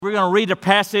We're going to read a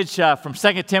passage from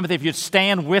 2 Timothy. If you'd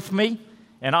stand with me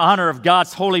in honor of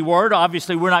God's holy word.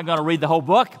 Obviously, we're not going to read the whole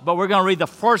book, but we're going to read the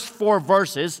first 4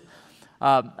 verses,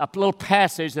 a little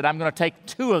passage that I'm going to take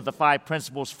 2 of the 5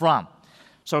 principles from.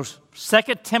 So 2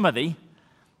 Timothy,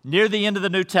 near the end of the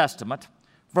New Testament,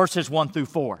 verses 1 through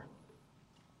 4.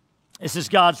 This is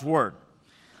God's word.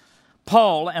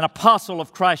 Paul, an apostle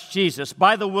of Christ Jesus,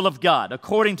 by the will of God,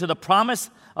 according to the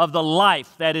promise of the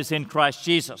life that is in Christ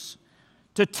Jesus,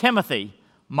 to Timothy,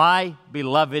 my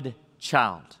beloved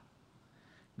child.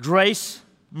 Grace,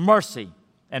 mercy,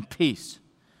 and peace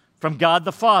from God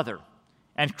the Father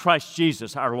and Christ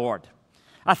Jesus our Lord.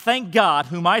 I thank God,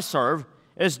 whom I serve,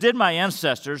 as did my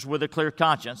ancestors with a clear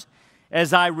conscience,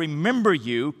 as I remember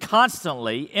you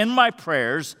constantly in my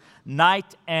prayers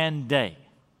night and day.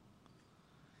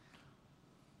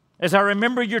 As I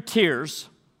remember your tears,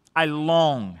 I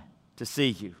long to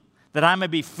see you, that I may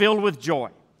be filled with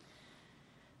joy.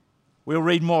 We'll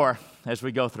read more as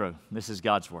we go through. This is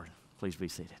God's word. Please be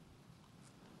seated.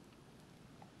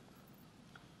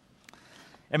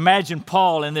 Imagine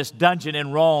Paul in this dungeon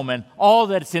in Rome and all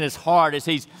that's in his heart as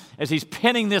he's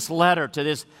penning this letter to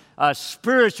this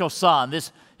spiritual son,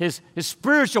 his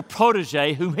spiritual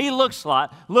protege, whom he looks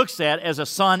at as a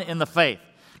son in the faith.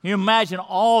 Can you imagine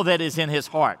all that is in his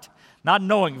heart? Not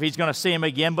knowing if he's going to see him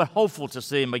again, but hopeful to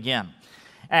see him again.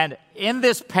 And in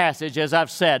this passage, as I've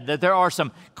said, that there are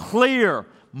some clear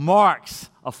marks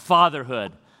of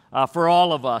fatherhood for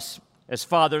all of us as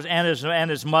fathers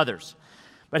and as mothers.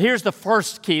 But here's the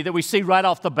first key that we see right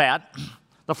off the bat.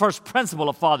 The first principle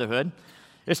of fatherhood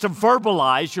is to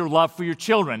verbalize your love for your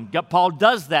children. Paul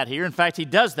does that here. In fact, he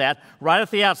does that right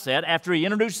at the outset. After he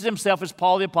introduces himself as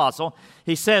Paul the Apostle,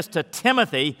 he says to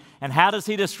Timothy, and how does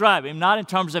he describe him? Not in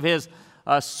terms of his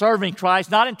serving Christ,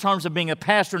 not in terms of being a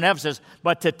pastor in Ephesus,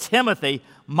 but to Timothy,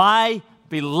 my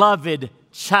beloved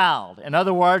child. In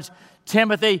other words,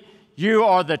 Timothy, you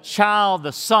are the child,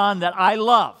 the son that I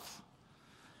love.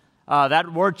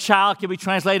 That word child can be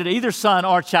translated either son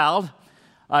or child.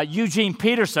 Eugene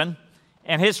Peterson,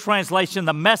 in his translation,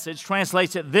 The Message,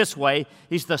 translates it this way.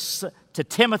 He's to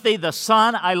Timothy, the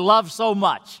son I love so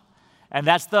much. And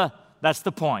that's the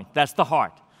point. That's the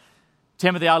heart.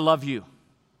 Timothy, I love you.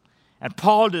 And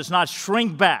Paul does not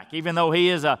shrink back, even though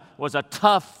he was a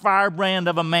tough firebrand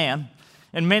of a man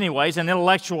in many ways, an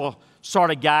intellectual sort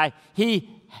of guy. He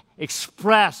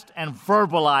expressed and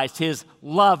verbalized his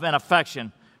love and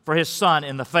affection for his son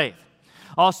in the faith.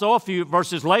 Also, a few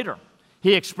verses later,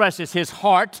 he expresses his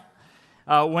heart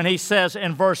when he says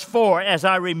in verse 4, as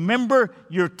I remember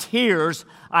your tears,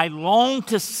 I long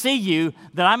to see you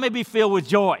that I may be filled with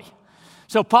joy.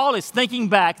 So Paul is thinking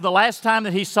back the last time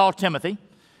that he saw Timothy,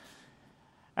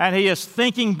 and he is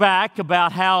thinking back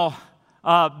about how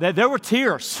there were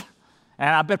tears. And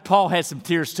I bet Paul had some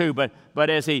tears too, but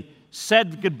as he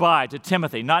said goodbye to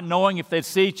Timothy, not knowing if they'd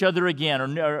see each other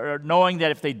again, or knowing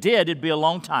that if they did, it'd be a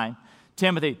long time,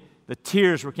 Timothy, the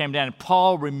tears came down, and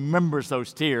Paul remembers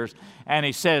those tears, and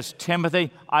he says,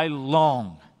 Timothy, I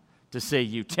long to see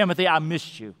you. Timothy, I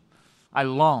miss you. I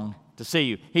long to see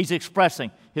you. He's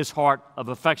expressing his heart of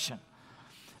affection.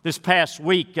 This past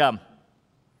week,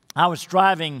 I was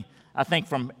driving, I think,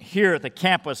 from here at the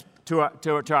campus to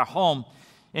our home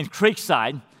in Creekside,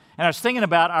 and I was thinking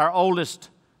about our oldest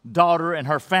daughter and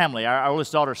her family. Our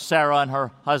oldest daughter, Sarah, and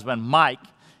her husband, Mike,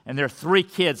 and their 3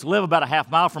 kids live about a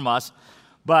half mile from us,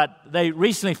 but they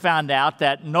recently found out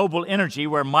that Noble Energy,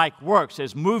 where Mike works,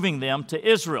 is moving them to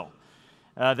Israel.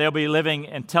 They'll be living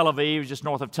in Tel Aviv, just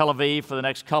north of Tel Aviv, for the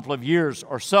next couple of years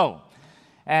or so.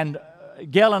 And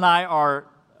Gail and I are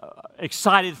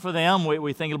excited for them.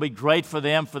 We think it'll be great for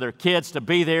them, for their kids to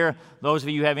be there. Those of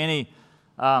you who have any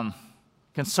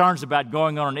concerns about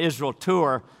going on an Israel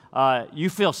tour, you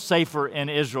feel safer in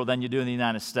Israel than you do in the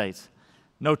United States.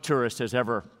 No tourist has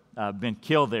ever been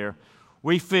killed there.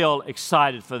 We feel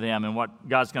excited for them and what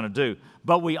God's going to do,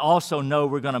 but we also know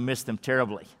we're going to miss them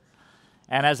terribly.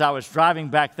 And as I was driving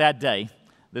back that day,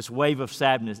 this wave of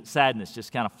sadness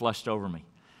just kind of flushed over me.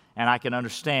 And I can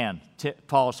understand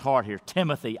Paul's heart here.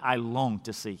 Timothy, I long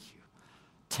to see you.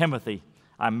 Timothy,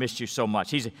 I miss you so much.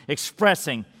 He's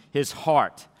expressing his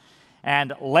heart.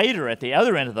 And later at the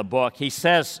other end of the book, he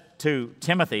says to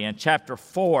Timothy in chapter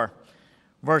 4,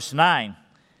 verse 9,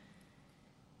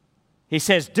 he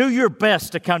says, do your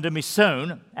best to come to me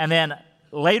soon. And then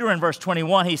later in verse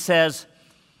 21, he says,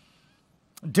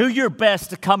 do your best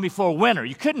to come before winter.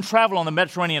 You couldn't travel on the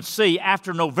Mediterranean Sea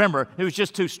after November. It was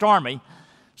just too stormy.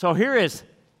 So here is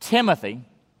Timothy,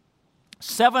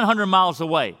 700 miles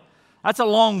away. That's a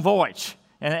long voyage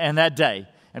in that day.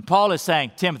 And Paul is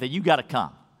saying, Timothy, you got to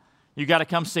come. You got to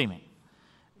come see me.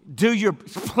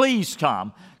 please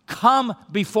come. Come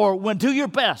before winter. Do your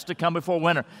best to come before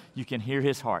winter. You can hear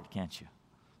his heart, can't you?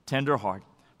 Tender heart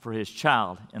for his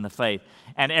child in the faith.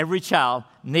 And every child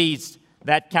needs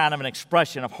that kind of an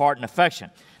expression of heart and affection.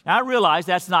 Now, I realize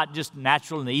that's not just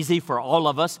natural and easy for all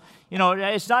of us. You know,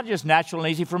 it's not just natural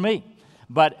and easy for me.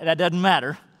 But that doesn't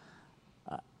matter.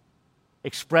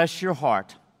 Express your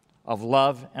heart of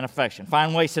love and affection.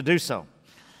 Find ways to do so.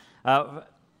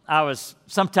 I was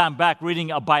sometime back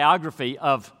reading a biography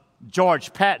of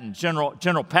George Patton,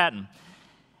 General Patton,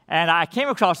 and I came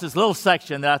across this little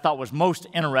section that I thought was most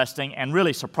interesting and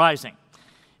really surprising.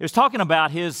 It was talking about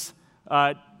his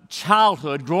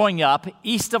childhood growing up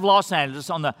east of Los Angeles,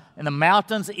 in the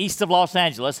mountains east of Los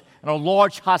Angeles, in a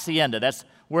large hacienda. That's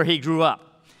where he grew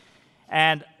up.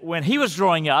 And when he was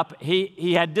growing up,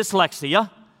 he had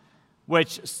dyslexia,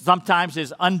 which sometimes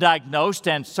is undiagnosed,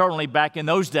 and certainly back in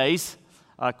those days,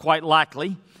 quite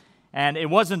likely. And it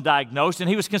wasn't diagnosed, and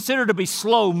he was considered to be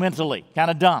slow mentally, kind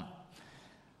of dumb.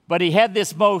 But he had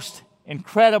this most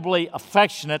incredibly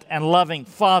affectionate and loving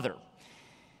father.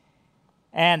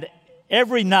 And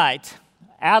every night,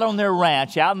 out on their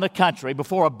ranch, out in the country,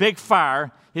 before a big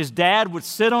fire, his dad would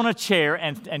sit on a chair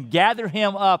and gather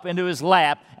him up into his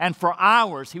lap, and for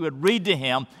hours he would read to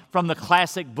him from the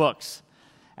classic books.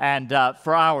 And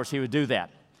for hours he would do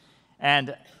that.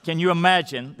 And can you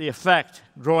imagine the effect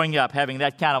growing up, having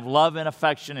that kind of love and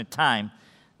affection and time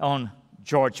on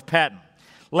George Patton?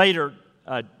 Later,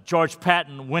 George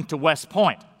Patton went to West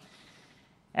Point.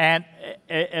 And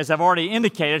as I've already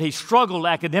indicated, he struggled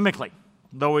academically,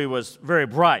 though he was very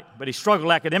bright. But he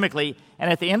struggled academically,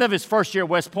 and at the end of his first year at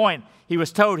West Point, he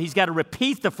was told he's got to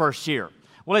repeat the first year.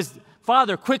 Well, his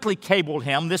father quickly cabled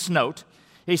him this note.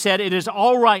 He said, "It is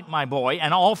all right, my boy,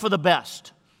 and all for the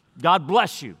best. God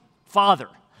bless you, Father."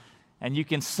 And you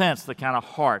can sense the kind of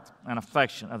heart and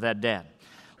affection of that dad.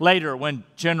 Later, when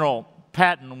General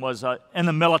Patton was in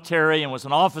the military and was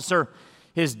an officer,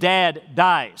 his dad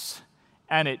dies.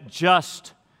 And it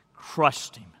just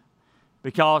crushed him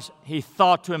because he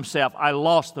thought to himself, I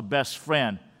lost the best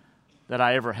friend that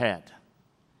I ever had.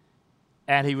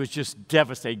 And he was just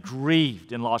devastated,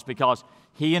 grieved and lost because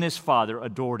he and his father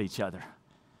adored each other.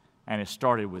 And it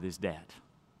started with his dad,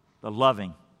 the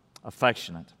loving,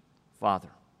 affectionate father,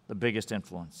 the biggest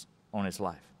influence on his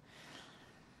life.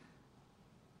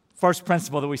 First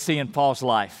principle that we see in Paul's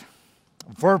life,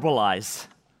 verbalize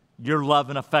your love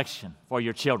and affection for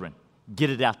your children. Get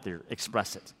it out there,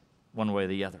 express it one way or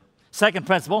the other. Second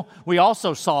principle we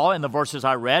also saw in the verses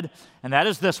I read, and that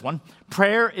is this one.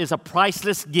 Prayer is a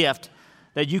priceless gift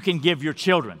that you can give your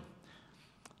children.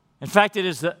 In fact, it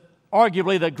is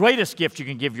arguably the greatest gift you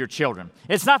can give your children.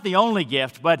 It's not the only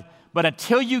gift, but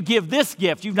until you give this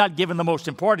gift, you've not given the most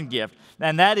important gift,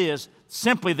 and that is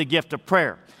simply the gift of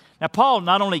prayer. Now, Paul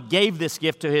not only gave this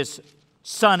gift to his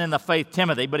son in the faith,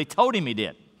 Timothy, but he told him he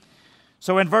did.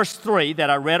 So in verse 3 that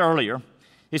I read earlier,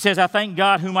 he says, I thank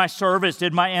God whom I serve as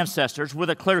did my ancestors with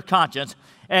a clear conscience,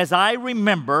 as I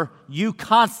remember you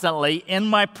constantly in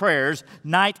my prayers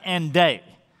night and day.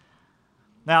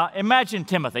 Now, imagine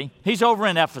Timothy. He's over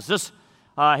in Ephesus.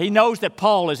 He knows that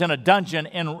Paul is in a dungeon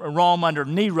in Rome under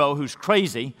Nero, who's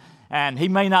crazy, and he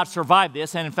may not survive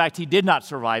this, and in fact, he did not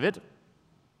survive it.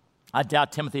 I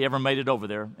doubt Timothy ever made it over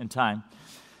there in time.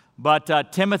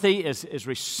 But Timothy is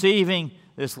receiving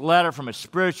this letter from his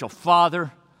spiritual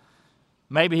father.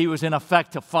 Maybe he was in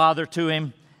effect a father to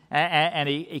him, and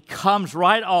he comes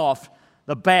right off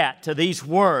the bat to these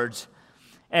words,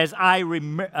 as I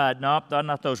remember, no,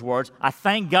 not those words. I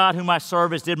thank God whom I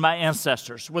serve as did my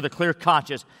ancestors with a clear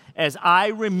conscience, as I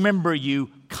remember you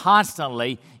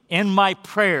constantly in my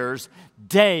prayers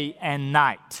day and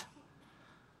night.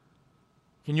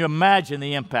 Can you imagine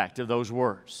the impact of those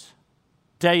words?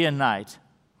 Day and night,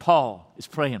 Paul is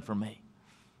praying for me,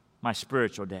 my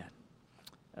spiritual dad.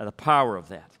 The power of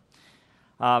that.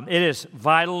 It is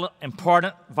vitally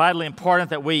important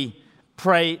that we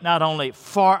pray not only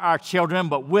for our children,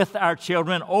 but with our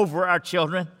children, over our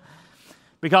children.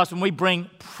 Because when we bring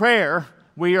prayer,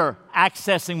 we are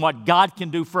accessing what God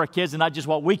can do for our kids and not just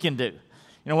what we can do.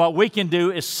 You know, what we can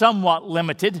do is somewhat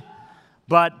limited,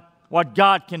 but what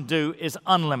God can do is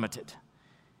unlimited.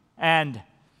 And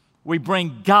we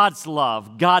bring God's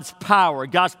love, God's power,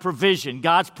 God's provision,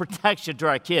 God's protection to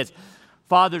our kids.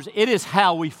 Fathers, it is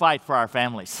how we fight for our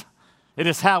families. It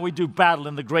is how we do battle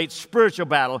in the great spiritual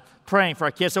battle, praying for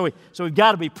our kids. So we've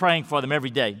got to be praying for them every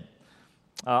day,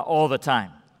 all the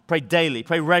time. Pray daily,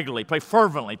 pray regularly, pray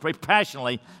fervently, pray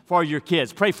passionately for your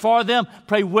kids. Pray for them,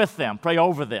 pray with them, pray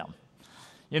over them.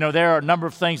 You know, there are a number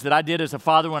of things that I did as a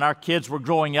father when our kids were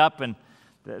growing up, and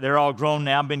they're all grown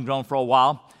now, been grown for a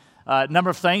while. A number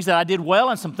of things that I did well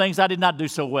and some things I did not do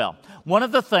so well. One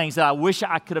of the things that I wish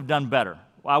I could have done better,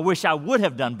 I wish I would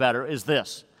have done better, is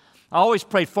this. I always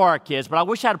prayed for our kids, but I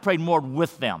wish I'd have prayed more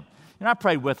with them. And I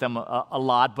prayed with them a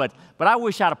lot, but I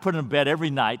wish I'd have put them in bed every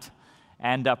night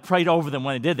and prayed over them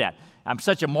when they did that. I'm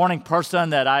such a morning person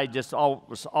that I just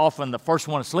was often the first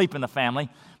one to sleep in the family.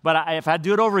 But if I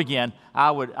do it over again,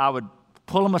 I would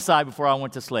pull them aside before I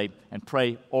went to sleep and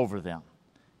pray over them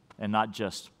and not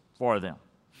just for them.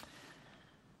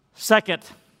 Second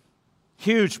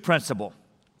huge principle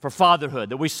for fatherhood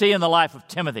that we see in the life of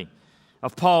Timothy,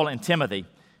 of Paul and Timothy,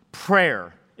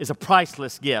 prayer is a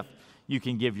priceless gift you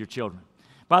can give your children.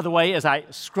 By the way, as I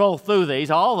scroll through these,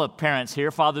 all the parents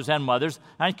here, fathers and mothers,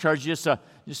 I encourage you to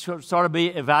just sort of be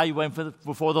evaluating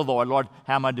before the Lord. Lord,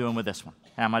 how am I doing with this one?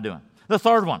 How am I doing? The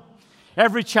third one,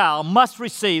 every child must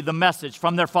receive the message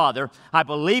from their father, I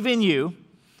believe in you,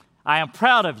 I am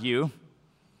proud of you,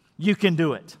 you can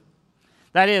do it.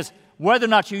 That is, whether or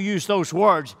not you use those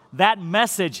words, that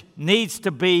message needs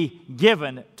to be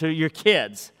given to your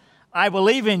kids. I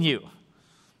believe in you.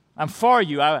 I'm for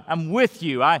you. I'm with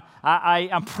you.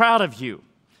 I'm proud of you.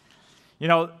 You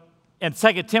know, in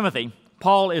 2 Timothy,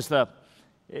 Paul is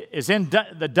in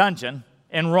the dungeon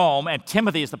in Rome, and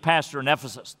Timothy is the pastor in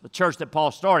Ephesus, the church that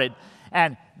Paul started.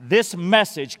 And this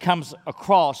message comes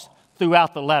across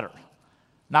throughout the letter.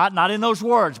 Not in those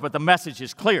words, but the message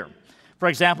is clear. For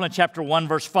example, in chapter 1,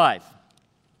 verse 5,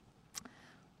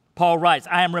 Paul writes,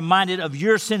 I am reminded of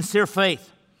your sincere faith,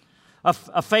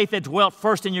 a faith that dwelt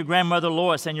first in your grandmother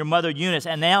Lois and your mother Eunice,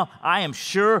 and now I am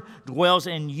sure dwells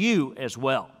in you as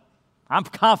well. I'm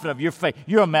confident of your faith.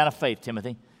 You're a man of faith,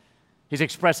 Timothy. He's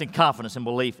expressing confidence and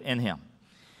belief in him.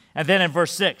 And then in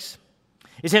verse 6,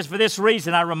 it says, for this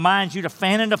reason I remind you to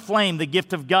fan into flame the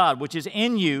gift of God, which is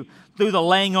in you through the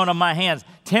laying on of my hands.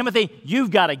 Timothy, you've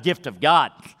got a gift of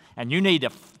God, and you need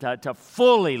to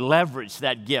fully leverage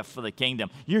that gift for the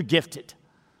kingdom. You're gifted.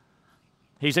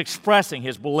 He's expressing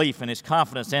his belief and his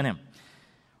confidence in him.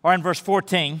 Or in verse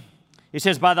 14, he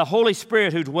says, by the Holy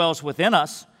Spirit who dwells within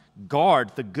us,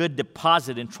 guard the good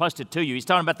deposit entrusted to you. He's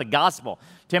talking about the gospel.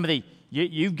 Timothy,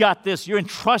 you've got this. You're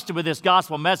entrusted with this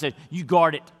gospel message. You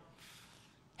guard it.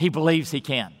 He believes he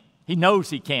can. He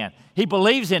knows he can. He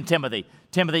believes in Timothy.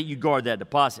 Timothy, you guard that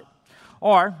deposit.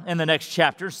 Or in the next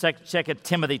chapter, 2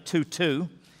 Timothy 2:2,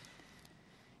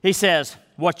 he says,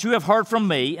 what you have heard from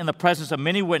me in the presence of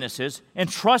many witnesses,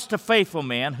 entrust to faithful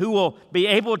men who will be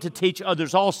able to teach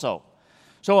others also.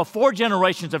 So 4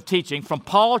 generations of teaching from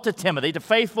Paul to Timothy to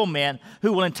faithful men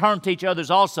who will in turn teach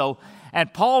others also.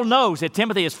 And Paul knows that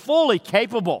Timothy is fully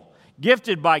capable,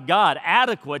 gifted by God,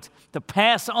 adequate to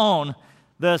pass on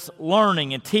this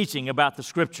learning and teaching about the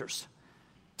Scriptures.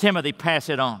 Timothy, pass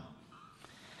it on.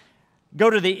 Go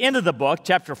to the end of the book,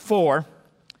 chapter 4,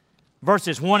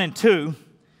 verses 1 and 2.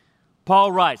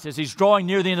 Paul writes, as he's drawing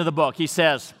near the end of the book, he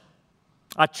says,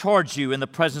 I charge you in the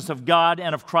presence of God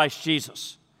and of Christ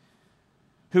Jesus,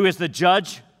 who is the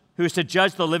judge, who is to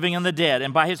judge the living and the dead,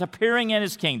 and by his appearing in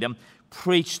his kingdom,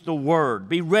 preach the word.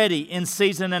 Be ready in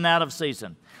season and out of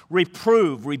season.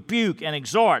 Reprove, rebuke, and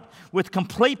exhort with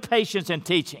complete patience and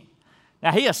teaching.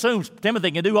 Now, he assumes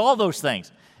Timothy can do all those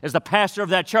things. As the pastor of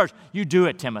that church, you do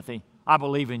it, Timothy. I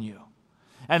believe in you.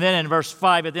 And then in verse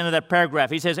 5, at the end of that paragraph,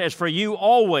 he says, as for you,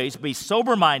 always be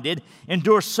sober-minded,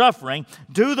 endure suffering,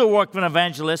 do the work of an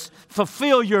evangelist,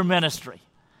 fulfill your ministry.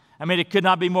 I mean, it could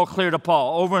not be more clear to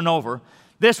Paul over and over.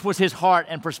 This was his heart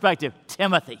and perspective.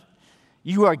 Timothy,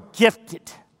 you are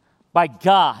gifted by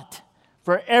God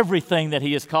for everything that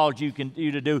he has called you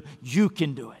to do. You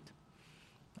can do it.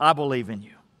 I believe in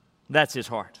you. That's his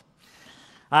heart.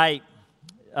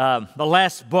 The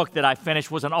last book that I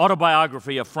finished was an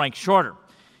autobiography of Frank Shorter.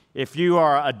 If you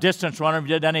are a distance runner, if you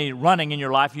did any running in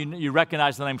your life, you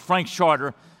recognize the name Frank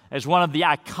Shorter as one of the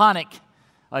iconic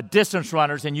distance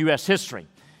runners in U.S. history.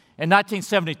 In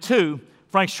 1972,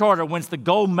 Frank Shorter wins the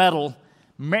gold medal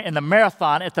in the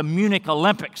marathon at the Munich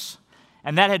Olympics.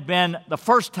 And that had been the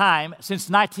first time since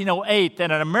 1908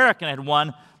 that an American had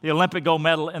won the Olympic gold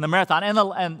medal in the marathon,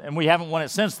 and we haven't won it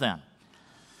since then.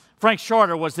 Frank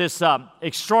Shorter was this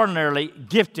extraordinarily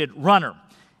gifted runner.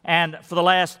 And for the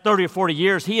last 30 or 40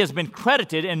 years, he has been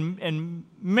credited in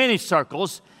many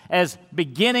circles as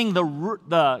beginning the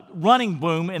running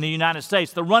boom in the United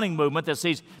States, the running movement that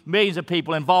sees millions of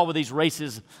people involved with these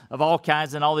races of all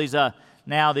kinds and all these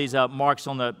now these marks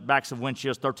on the backs of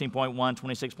windshields, 13.1,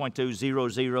 26.2,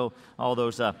 00, all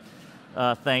those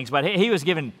things. But he was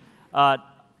given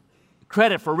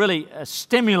credit for really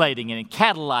stimulating and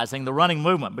catalyzing the running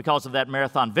movement because of that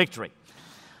marathon victory.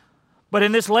 But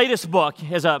in this latest book,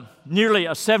 as nearly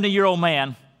a 70-year-old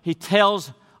man, he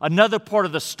tells another part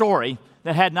of the story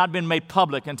that had not been made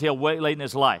public until way late in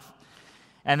his life.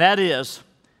 And that is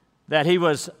that he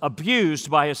was abused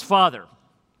by his father,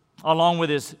 along with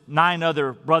his 9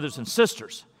 other brothers and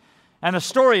sisters. And the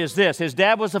story is this: his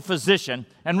dad was a physician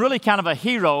and really kind of a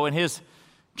hero in his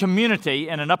community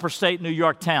in an upper state New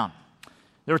York town.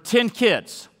 There were 10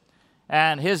 kids,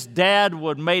 and his dad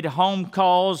would make home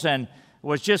calls and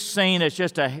was just seen as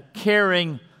just a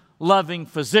caring, loving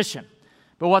physician.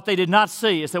 But what they did not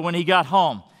see is that when he got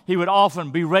home, he would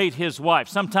often berate his wife,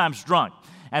 sometimes drunk.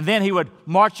 And then he would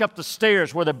march up the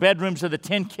stairs where the bedrooms of the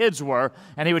 10 kids were,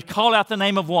 and he would call out the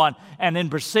name of one and then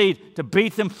proceed to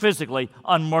beat them physically,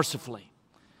 unmercifully.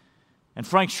 And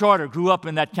Frank Shorter grew up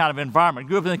in that kind of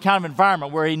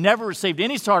environment, where he never received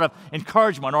any sort of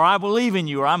encouragement, or I believe in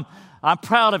you, or I'm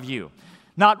proud of you.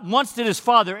 Not once did his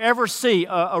father ever see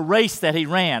a race that he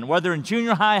ran, whether in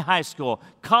junior high, high school,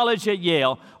 college at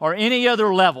Yale, or any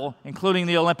other level, including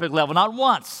the Olympic level. Not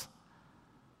once.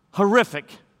 Horrific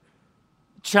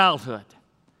childhood.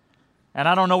 And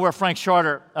I don't know where Frank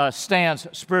Shorter stands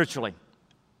spiritually,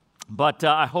 but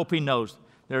I hope he knows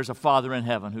there's a Father in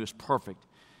heaven who is perfect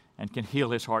and can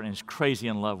heal his heart and is crazy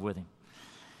in love with him.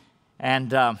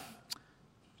 And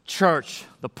church,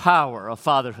 the power of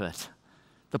fatherhood,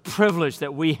 the privilege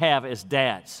that we have as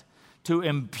dads to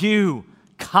imbue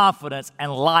confidence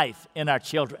and life in our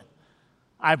children.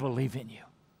 I believe in you.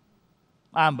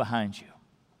 I'm behind you.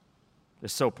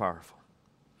 It's so powerful.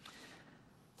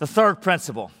 The third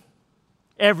principle: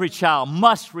 every child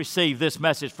must receive this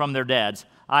message from their dads.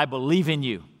 I believe in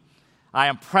you. I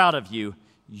am proud of you.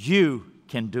 You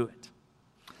can do it.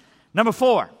 Number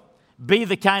 4, be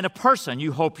the kind of person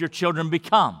you hope your children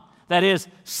become. That is,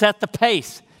 set the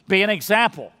pace. Be an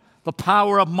example. The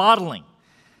power of modeling.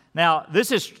 Now,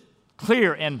 this is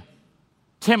clear in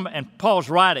Tim and Paul's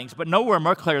writings, but nowhere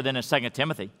more clear than in 2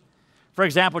 Timothy. For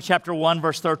example, chapter 1,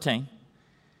 verse 13.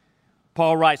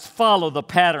 Paul writes, follow the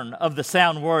pattern of the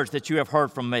sound words that you have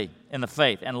heard from me in the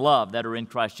faith and love that are in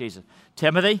Christ Jesus.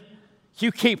 Timothy,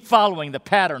 you keep following the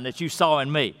pattern that you saw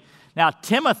in me. Now,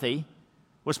 Timothy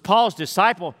was Paul's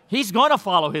disciple. He's going to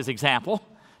follow his example,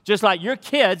 just like your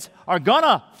kids are going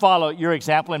to follow your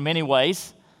example in many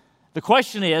ways. The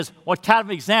question is, what kind of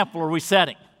example are we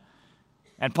setting?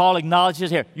 And Paul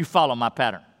acknowledges here, you follow my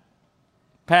pattern.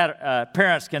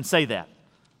 Parents can say that.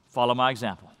 Follow my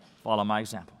example. Follow my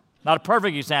example. Not a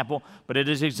perfect example, but it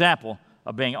is an example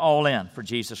of being all in for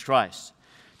Jesus Christ.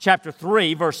 Chapter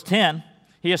 3, verse 10,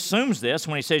 he assumes this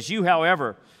when he says, you,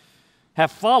 however,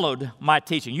 have followed my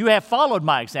teaching. You have followed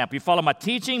my example. You follow my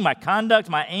teaching, my conduct,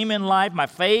 my aim in life, my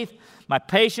faith, my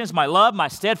patience, my love, my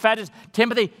steadfastness.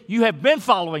 Timothy, you have been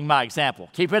following my example.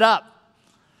 Keep it up.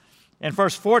 In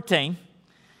verse 14,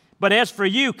 but as for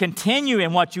you, continue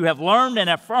in what you have learned and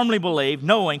have firmly believed,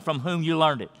 knowing from whom you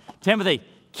learned it. Timothy,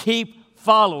 keep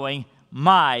following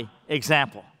my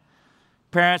example.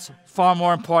 Parents, far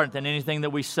more important than anything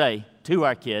that we say to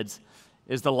our kids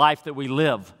is the life that we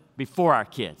live before our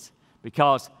kids,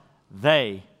 because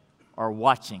they are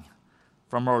watching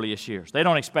from earliest years. They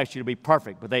don't expect you to be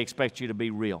perfect, but they expect you to be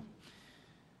real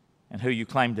and who you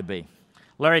claim to be.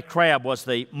 Larry Crabb was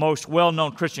the most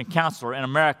well-known Christian counselor in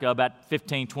America about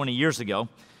 15, 20 years ago,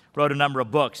 wrote a number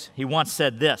of books. He once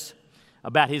said this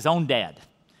about his own dad.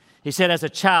 He said, as a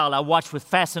child, I watched with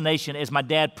fascination as my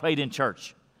dad prayed in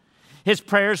church. His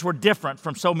prayers were different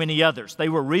from so many others. They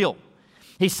were real.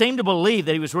 He seemed to believe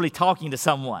that he was really talking to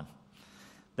someone.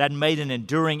 That made an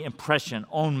enduring impression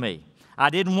on me.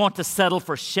 I didn't want to settle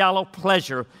for shallow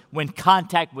pleasure when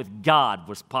contact with God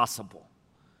was possible.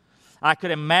 I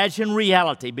could imagine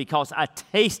reality because I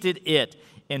tasted it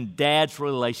in Dad's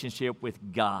relationship with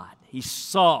God. He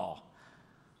saw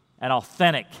an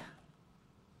authentic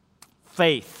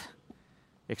faith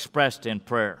expressed in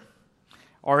prayer.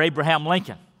 Or Abraham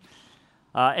Lincoln.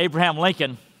 Abraham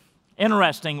Lincoln,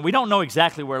 interesting, we don't know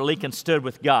exactly where Lincoln stood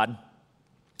with God.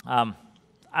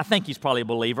 I think he's probably a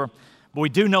believer, but we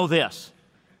do know this.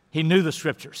 He knew the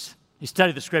Scriptures. He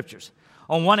studied the Scriptures.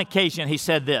 On one occasion, he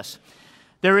said this,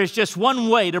 there is just one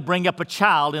way to bring up a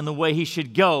child in the way he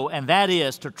should go, and that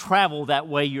is to travel that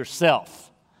way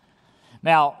yourself.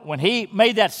 Now, when he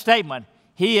made that statement,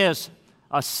 he is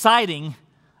citing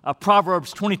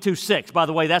Proverbs 22:6. By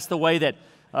the way, that's the way that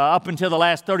up until the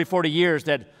last 30, 40 years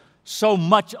that so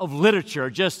much of literature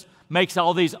just makes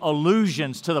all these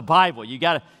allusions to the Bible.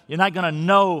 You're not going to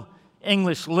know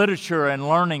English literature and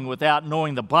learning without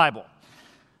knowing the Bible.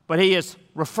 But he is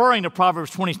referring to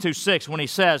Proverbs 22:6 when he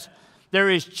says, there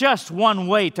is just one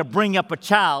way to bring up a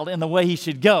child in the way he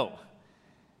should go,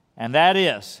 and that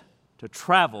is to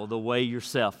travel the way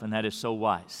yourself, and that is so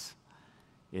wise.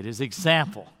 It is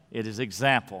example. It is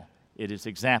example. It is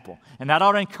example. And that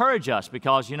ought to encourage us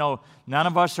because, none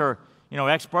of us are,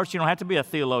 experts. You don't have to be a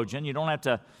theologian. You don't have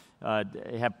to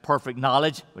have perfect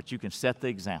knowledge, but you can set the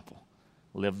example.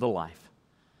 Live the life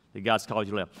that God's called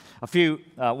you to live.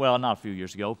 Not a few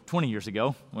years ago, 20 years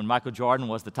ago, when Michael Jordan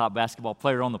was the top basketball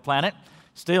player on the planet,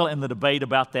 still in the debate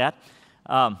about that.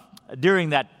 During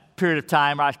that period of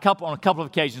time, on a couple of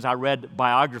occasions, I read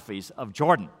biographies of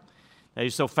Jordan. That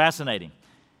is so fascinating.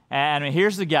 And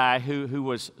here's the guy who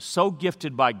was so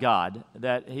gifted by God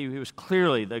that he was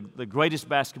clearly the greatest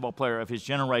basketball player of his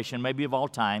generation, maybe of all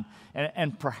time,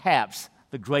 and perhaps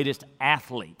the greatest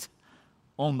athlete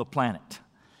on the planet.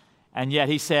 And yet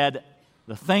he said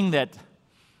the thing that,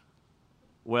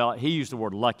 he used the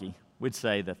word lucky. We'd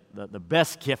say that the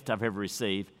best gift I've ever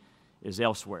received is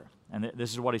elsewhere. And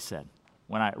this is what he said.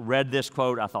 When I read this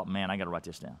quote, I thought, man, I got to write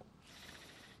this down.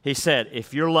 He said,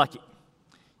 if you're lucky,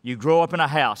 you grow up in a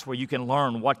house where you can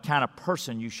learn what kind of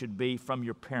person you should be from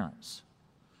your parents.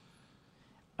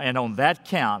 And on that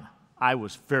count, I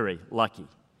was very lucky.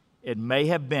 It may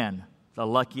have been the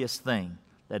luckiest thing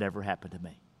that ever happened to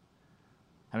me.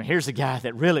 Here's a guy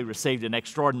that really received an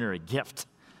extraordinary gift.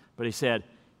 But he said,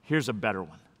 here's a better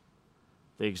one.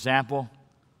 The example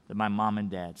that my mom and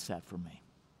dad set for me.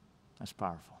 That's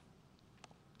powerful.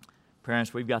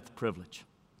 Parents, we've got the privilege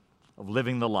of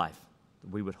living the life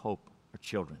that we would hope our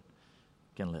children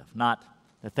can live. Not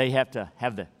that they have to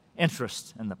have the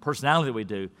interest and the personality that we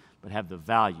do, but have the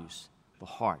values, the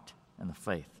heart, and the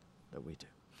faith that we do.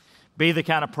 Be the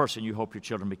kind of person you hope your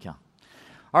children become.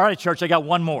 All right, church, I got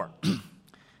one more.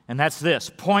 And that's this.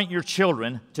 Point your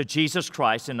children to Jesus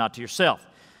Christ and not to yourself.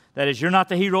 That is, you're not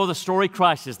the hero of the story.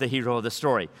 Christ is the hero of the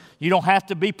story. You don't have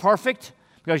to be perfect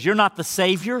because you're not the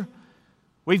Savior.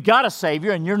 We've got a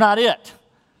Savior and you're not it.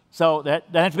 So there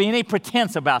doesn't have to be any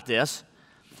pretense about this.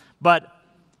 But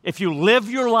if you live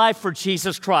your life for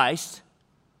Jesus Christ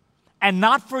and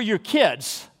not for your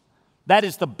kids, that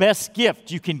is the best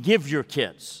gift you can give your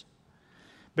kids.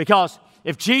 Because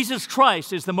if Jesus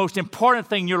Christ is the most important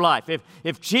thing in your life,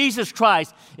 if Jesus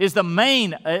Christ is the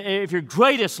main, if your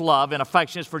greatest love and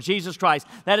affection is for Jesus Christ,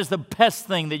 that is the best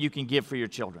thing that you can give for your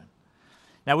children.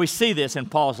 Now, we see this in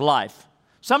Paul's life.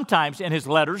 Sometimes in his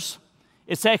letters,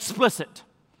 it's explicit.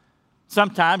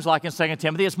 Sometimes, like in 2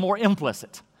 Timothy, it's more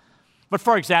implicit. But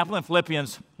for example, in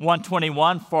Philippians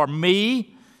 1:21, for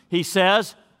me, he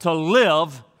says, to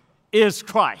live is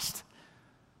Christ.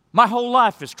 My whole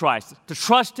life is Christ. To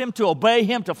trust Him, to obey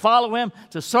Him, to follow Him,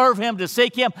 to serve Him, to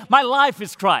seek Him. My life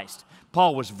is Christ.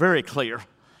 Paul was very clear.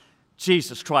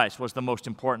 Jesus Christ was the most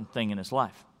important thing in his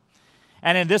life.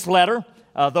 And in this letter,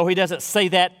 though he doesn't say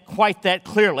that quite that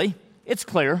clearly, it's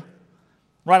clear.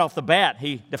 Right off the bat,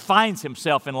 he defines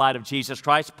himself in light of Jesus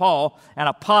Christ. Paul, an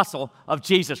apostle of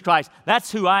Jesus Christ.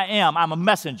 That's who I am. I'm a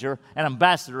messenger, an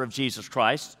ambassador of Jesus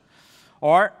Christ.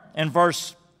 Or in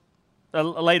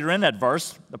later in that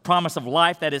verse, the promise of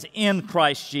life that is in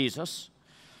Christ Jesus.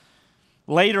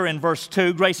 Later in verse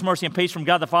 2, grace, mercy, and peace from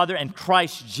God the Father and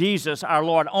Christ Jesus our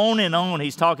Lord. On and on,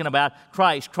 he's talking about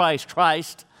Christ, Christ,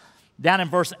 Christ. Down in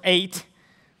verse 8,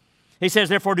 he says,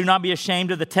 therefore do not be ashamed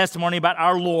of the testimony about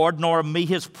our Lord, nor of me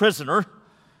his prisoner.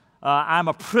 I'm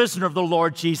a prisoner of the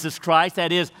Lord Jesus Christ.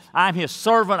 That is, I'm his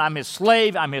servant, I'm his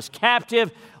slave, I'm his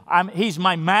captive. He's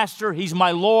my master, he's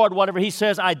my Lord. Whatever he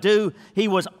says, I do. He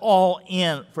was all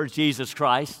in for Jesus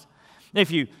Christ. If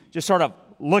you just sort of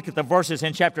look at the verses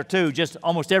in chapter 2, just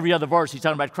almost every other verse, he's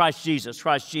talking about Christ Jesus,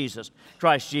 Christ Jesus,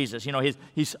 Christ Jesus.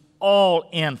 He's all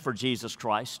in for Jesus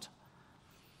Christ.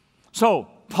 So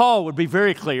Paul would be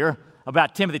very clear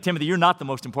about Timothy. Timothy, you're not the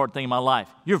most important thing in my life.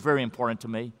 You're very important to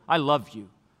me. I love you.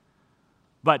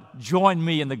 But join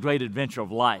me in the great adventure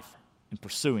of life in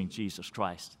pursuing Jesus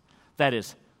Christ. That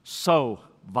is so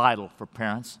vital for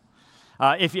parents.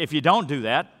 If you don't do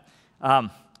that,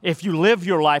 if you live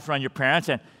your life around your parents,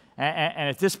 and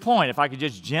at this point, if I could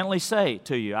just gently say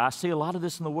to you, I see a lot of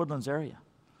this in the Woodlands area.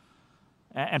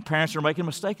 And parents are making a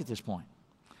mistake at this point.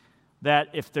 That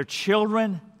if their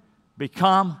children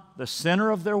become the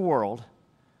center of their world,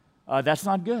 that's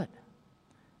not good.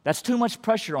 That's too much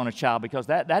pressure on a child because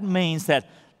that means that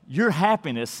your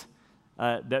happiness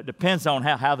that depends on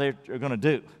how they're going to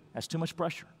do. That's too much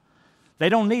pressure. They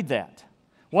don't need that.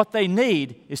 What they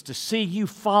need is to see you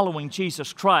following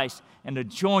Jesus Christ and to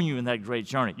join you in that great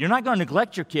journey. You're not going to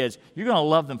neglect your kids. You're going to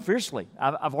love them fiercely.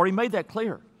 I've already made that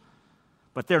clear.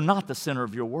 But they're not the center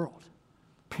of your world.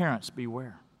 Parents,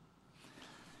 beware.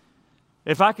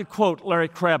 If I could quote Larry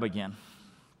Crabb again,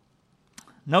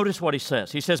 Notice what he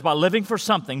says. He says, by living for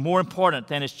something more important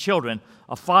than his children,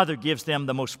 a father gives them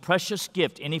the most precious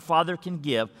gift any father can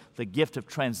give, the gift of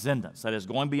transcendence, that is,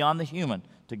 going beyond the human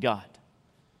to God.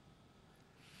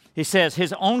 He says,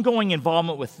 his ongoing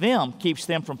involvement with them keeps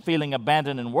them from feeling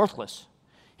abandoned and worthless.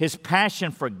 His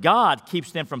passion for God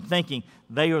keeps them from thinking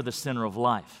they are the center of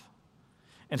life.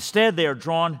 Instead, they are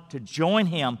drawn to join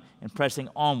him in pressing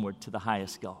onward to the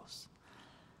highest goals.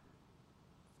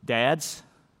 Dads,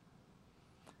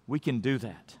 we can do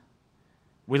that.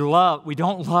 We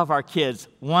don't love our kids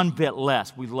one bit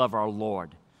less. We love our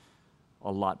Lord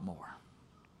a lot more.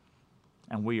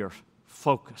 And we are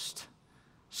focused,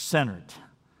 centered,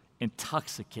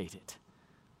 intoxicated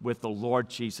with the Lord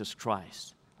Jesus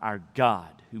Christ, our God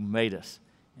who made us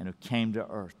and who came to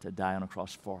earth to die on a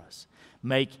cross for us.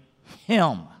 Make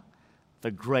him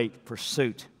the great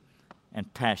pursuit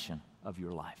and passion of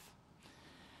your life.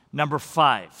 Number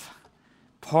 5,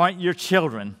 point your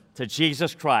children to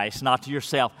Jesus Christ, not to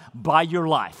yourself, by your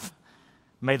life.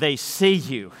 May they see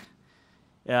you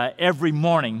every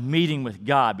morning meeting with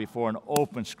God before an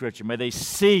open Scripture. May they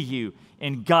see you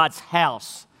in God's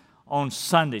house on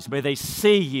Sundays. May they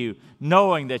see you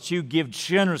knowing that you give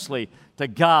generously to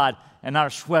God and not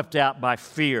are swept out by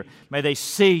fear. May they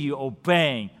see you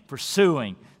obeying,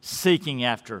 pursuing, seeking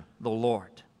after the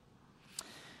Lord.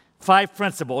 5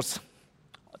 principles.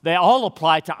 They all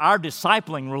apply to our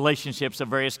discipling relationships of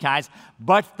various kinds,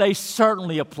 but they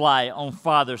certainly apply on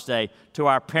Father's Day to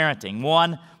our parenting.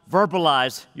 1,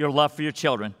 verbalize your love for your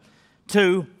children.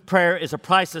 2, prayer is a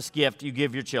priceless gift you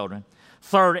give your children.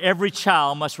 3, every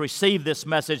child must receive this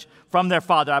message from their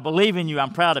father. I believe in you.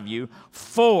 I'm proud of you.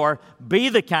 4, be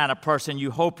the kind of person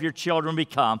you hope your children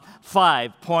become.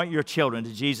 5, point your children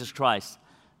to Jesus Christ,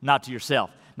 not to yourself.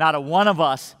 Not a one of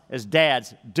us as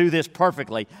dads do this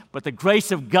perfectly, but the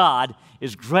grace of God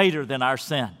is greater than our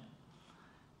sin.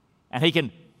 And he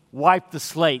can wipe the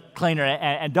slate cleaner,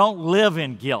 and don't live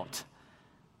in guilt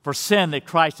for sin that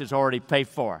Christ has already paid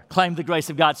for. Claim the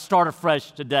grace of God, start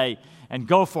afresh today, and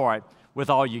go for it with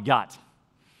all you got.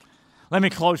 Let me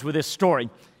close with this story.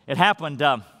 It happened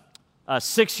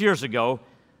 6 years ago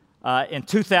in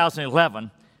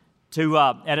 2011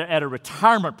 at a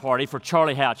retirement party for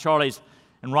Charlie Howe. Charlie's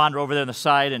and Rhonda over there on the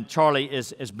side, and Charlie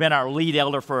has been our lead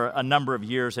elder for a number of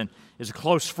years and is a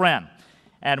close friend.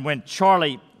 And when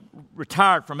Charlie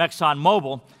retired from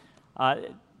ExxonMobil,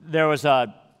 there was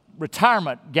a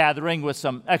retirement gathering with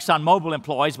some ExxonMobil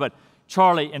employees, but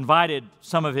Charlie invited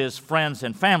some of his friends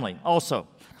and family also.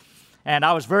 And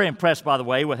I was very impressed, by the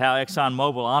way, with how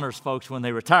ExxonMobil honors folks when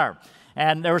they retire.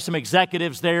 And there were some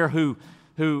executives there who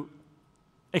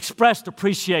expressed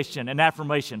appreciation and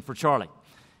affirmation for Charlie.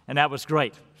 And that was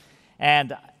great.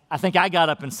 And I think I got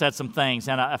up and said some things,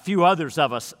 and a few others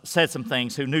of us said some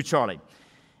things who knew Charlie.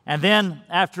 And then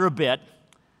after a bit,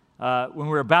 when we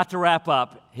were about to wrap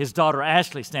up, his daughter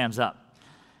Ashley stands up.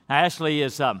 Now, Ashley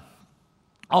is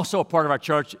also a part of our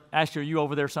church. Ashley, are you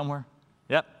over there somewhere?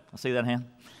 Yep, I see that hand.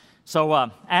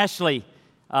 So Ashley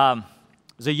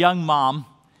is a young mom,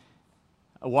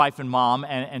 a wife and mom,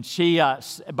 and she,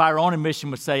 by her own admission,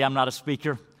 would say, I'm not a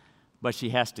speaker, but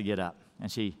she has to get up.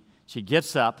 And she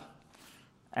gets up,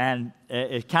 and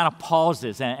it kind of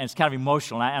pauses, and it's kind of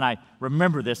emotional. And I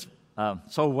remember this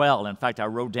so well. In fact, I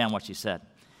wrote down what she said.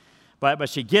 But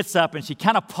she gets up, and she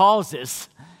kind of pauses,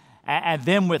 and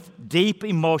then with deep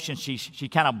emotion, she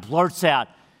kind of blurts out,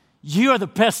 "You are the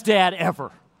best dad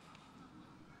ever."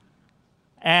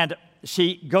 And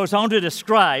she goes on to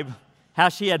describe how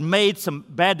she had made some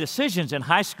bad decisions in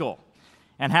high school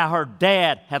and how her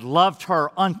dad had loved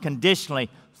her unconditionally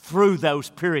through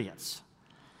those periods.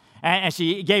 And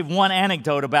she gave one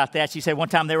anecdote about that. She said one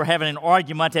time they were having an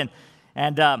argument,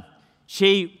 and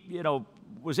she,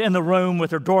 was in the room with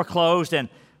her door closed, and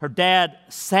her dad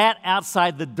sat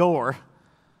outside the door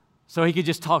so he could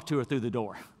just talk to her through the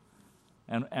door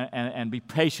and be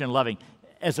patient and loving,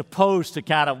 as opposed to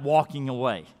kind of walking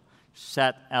away.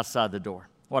 Sat outside the door.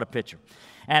 What a picture.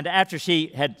 And after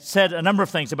she had said a number of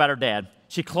things about her dad,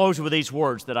 she closed with these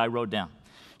words that I wrote down.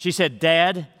 She said,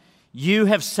 "Dad, you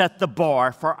have set the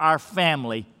bar for our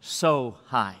family so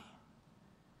high.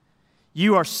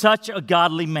 You are such a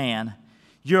godly man.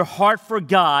 Your heart for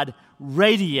God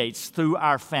radiates through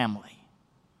our family."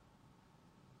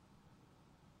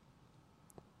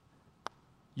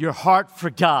 Your heart for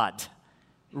God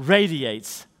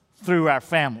radiates through our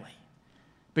family.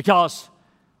 Because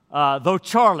though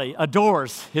Charlie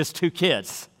adores his 2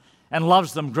 kids and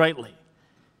loves them greatly,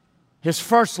 his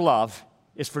first love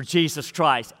is for Jesus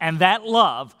Christ, and that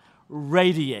love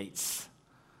radiates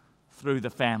through the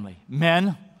family.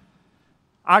 Men,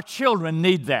 our children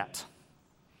need that.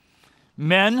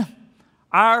 Men,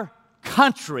 our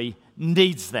country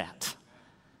needs that.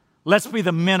 Let's be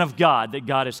the men of God that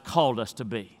God has called us to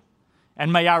be.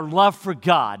 And may our love for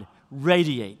God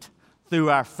radiate through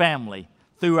our family,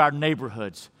 through our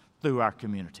neighborhoods, through our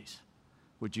communities.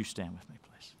 Would you stand with me,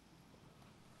 please?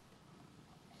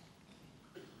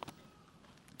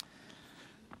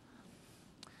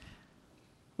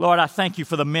 Lord, I thank you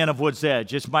for the men of Woods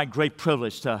Edge. It's my great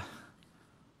privilege to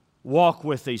walk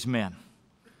with these men.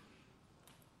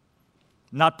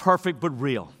 Not perfect, but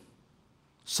real.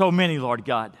 So many, Lord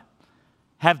God,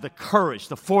 have the courage,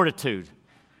 the fortitude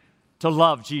to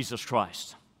love Jesus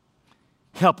Christ.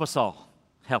 Help us all.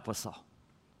 Help us all.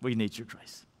 We need your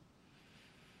grace.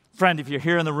 Friend, if you're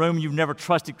here in the room, you've never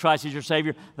trusted Christ as your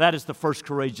Savior, that is the first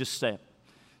courageous step,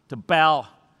 to bow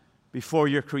before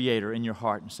your Creator in your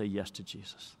heart and say yes to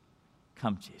Jesus.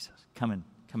 Come, Jesus. Come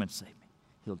and save me.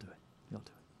 He'll do it. He'll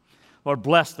do it. Lord,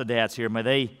 bless the dads here. May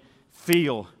they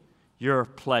feel your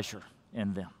pleasure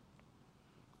in them.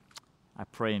 I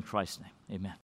pray in Christ's name. Amen.